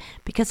discussed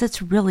because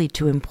it's really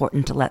too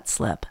important to let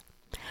slip.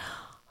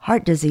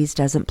 Heart disease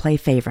doesn't play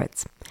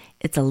favorites.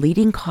 It's a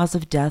leading cause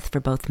of death for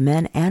both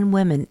men and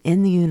women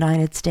in the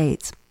United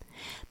States.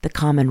 The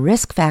common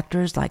risk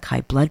factors like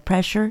high blood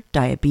pressure,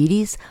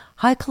 diabetes,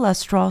 high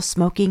cholesterol,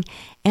 smoking,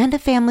 and a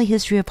family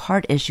history of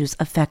heart issues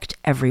affect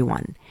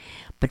everyone.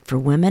 But for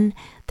women,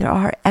 there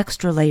are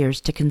extra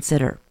layers to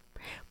consider.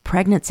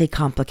 Pregnancy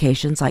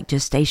complications like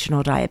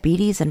gestational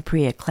diabetes and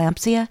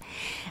preeclampsia,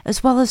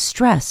 as well as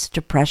stress,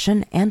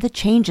 depression, and the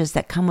changes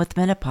that come with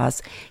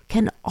menopause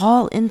can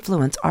all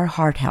influence our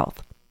heart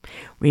health.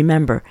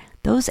 Remember,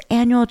 those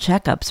annual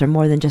checkups are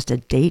more than just a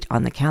date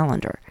on the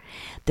calendar.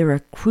 They're a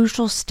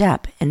crucial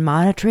step in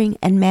monitoring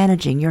and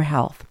managing your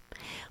health.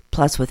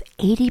 Plus, with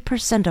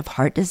 80% of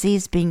heart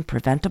disease being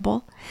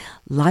preventable,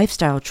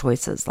 lifestyle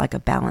choices like a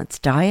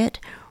balanced diet,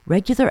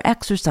 regular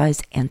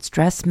exercise, and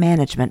stress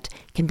management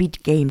can be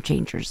game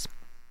changers.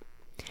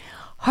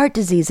 Heart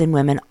disease in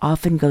women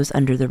often goes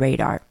under the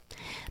radar.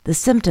 The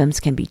symptoms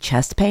can be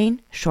chest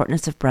pain,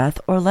 shortness of breath,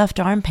 or left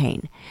arm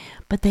pain,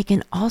 but they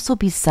can also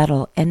be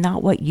subtle and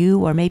not what you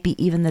or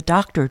maybe even the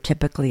doctor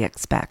typically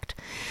expect,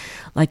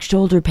 like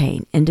shoulder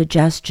pain,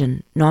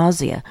 indigestion,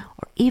 nausea,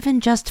 or even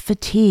just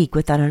fatigue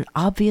without an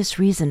obvious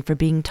reason for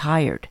being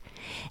tired.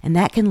 And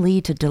that can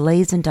lead to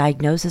delays in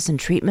diagnosis and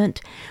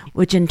treatment,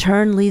 which in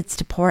turn leads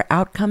to poor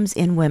outcomes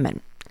in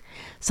women.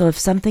 So if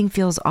something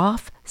feels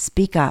off,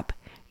 speak up.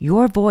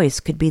 Your voice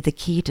could be the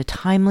key to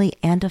timely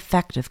and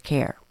effective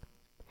care.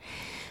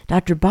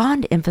 Dr.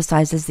 Bond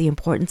emphasizes the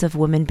importance of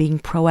women being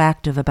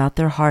proactive about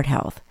their heart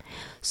health.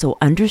 So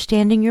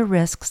understanding your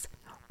risks,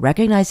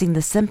 recognizing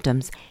the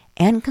symptoms,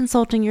 and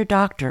consulting your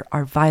doctor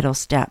are vital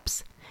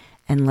steps.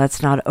 And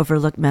let's not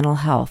overlook mental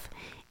health.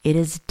 It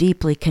is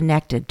deeply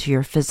connected to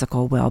your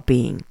physical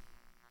well-being.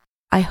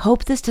 I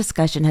hope this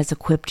discussion has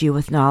equipped you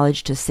with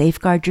knowledge to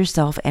safeguard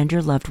yourself and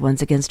your loved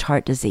ones against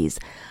heart disease,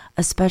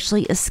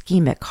 especially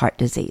ischemic heart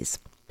disease.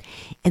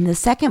 In the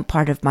second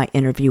part of my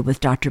interview with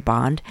Dr.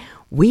 Bond,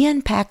 we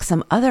unpack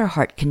some other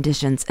heart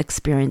conditions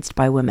experienced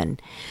by women,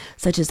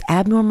 such as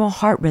abnormal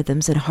heart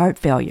rhythms and heart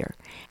failure,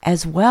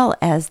 as well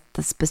as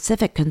the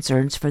specific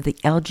concerns for the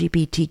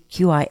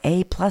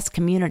LGBTQIA+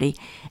 community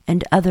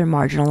and other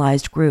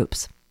marginalized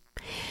groups.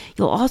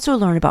 You'll also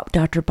learn about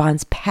Dr.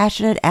 Bond's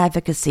passionate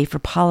advocacy for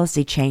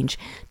policy change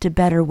to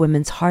better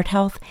women's heart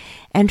health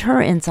and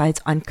her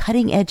insights on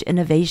cutting-edge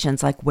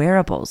innovations like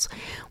wearables,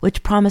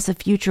 which promise a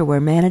future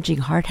where managing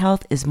heart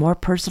health is more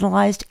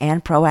personalized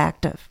and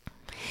proactive.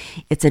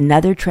 It's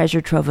another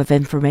treasure trove of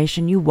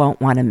information you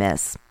won't want to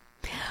miss.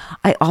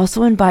 I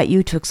also invite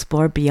you to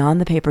explore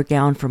Beyond the Paper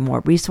Gown for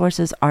more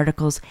resources,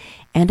 articles,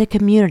 and a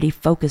community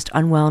focused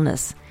on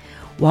wellness.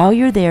 While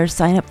you're there,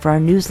 sign up for our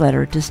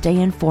newsletter to stay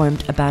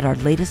informed about our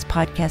latest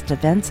podcast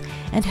events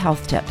and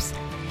health tips.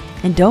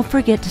 And don't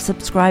forget to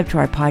subscribe to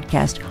our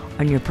podcast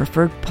on your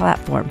preferred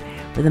platform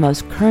for the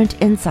most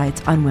current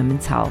insights on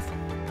women's health.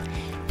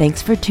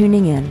 Thanks for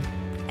tuning in,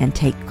 and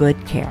take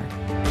good care.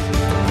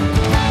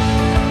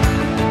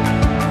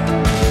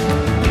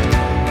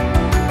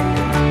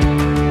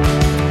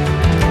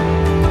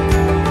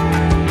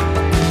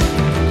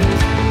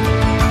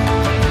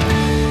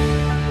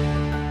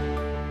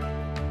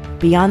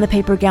 Beyond the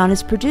Paper Gown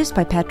is produced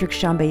by Patrick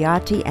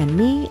Shambayati and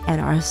me,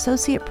 and our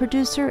associate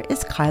producer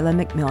is Kyla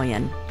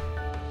McMillian.